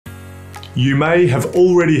You may have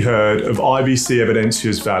already heard of IVC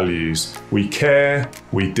Evidensia's values. We care,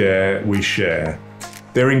 we dare, we share.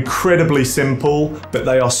 They're incredibly simple, but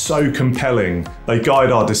they are so compelling. They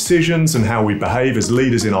guide our decisions and how we behave as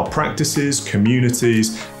leaders in our practices,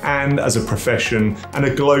 communities, and as a profession and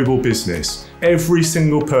a global business. Every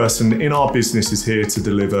single person in our business is here to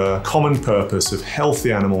deliver a common purpose of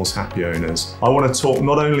healthy animals, happy owners. I want to talk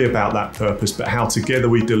not only about that purpose, but how together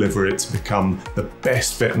we deliver it to become the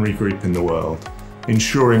best veterinary group in the world.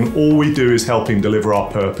 Ensuring all we do is helping deliver our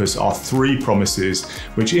purpose are three promises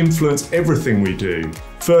which influence everything we do.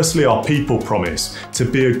 Firstly, our people promise to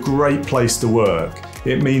be a great place to work.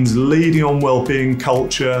 It means leading on well-being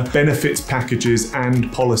culture, benefits packages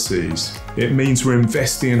and policies. It means we're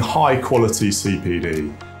investing in high-quality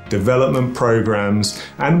CPD, development programs,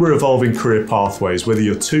 and we're evolving career pathways, whether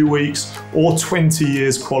you're 2 weeks or 20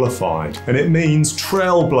 years qualified. And it means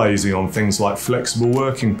trailblazing on things like flexible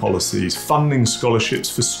working policies, funding scholarships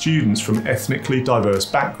for students from ethnically diverse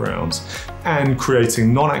backgrounds, and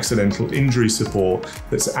creating non-accidental injury support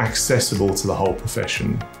that's accessible to the whole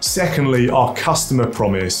profession. Secondly, our customer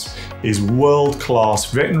promise is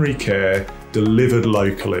world-class veterinary care delivered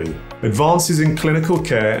locally. Advances in clinical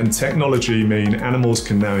care and technology mean animals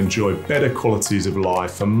can now enjoy better qualities of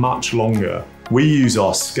life for much longer. We use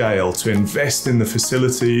our scale to invest in the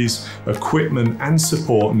facilities, equipment and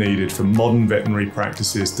support needed for modern veterinary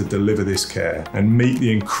practices to deliver this care and meet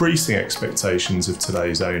the increasing expectations of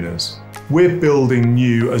today's owners. We're building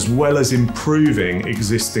new as well as improving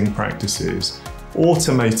existing practices,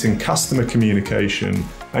 automating customer communication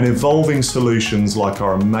and evolving solutions like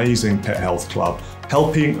our amazing Pet Health Club,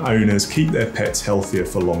 helping owners keep their pets healthier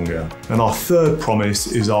for longer. And our third promise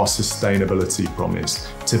is our sustainability promise,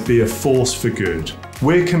 to be a force for good.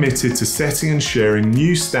 We're committed to setting and sharing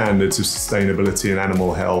new standards of sustainability in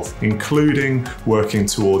animal health, including working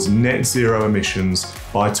towards net zero emissions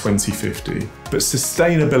by 2050. But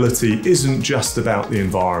sustainability isn't just about the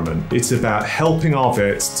environment. It's about helping our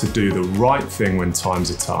vets to do the right thing when times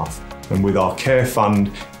are tough. And with our Care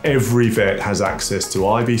Fund, every vet has access to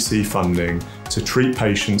IVC funding to treat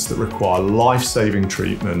patients that require life-saving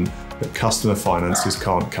treatment that customer finances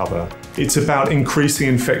can't cover. It's about increasing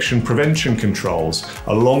infection prevention controls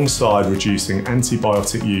alongside reducing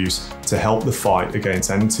antibiotic use to help the fight against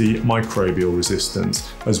antimicrobial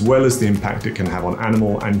resistance, as well as the impact it can have on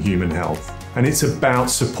animal and human health. And it's about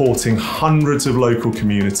supporting hundreds of local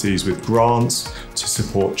communities with grants to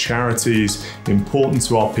support charities important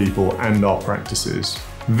to our people and our practices.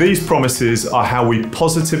 These promises are how we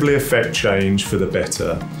positively affect change for the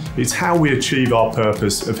better. It's how we achieve our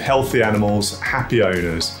purpose of healthy animals, happy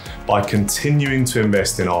owners, by continuing to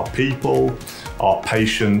invest in our people, our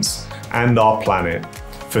patients, and our planet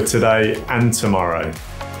for today and tomorrow.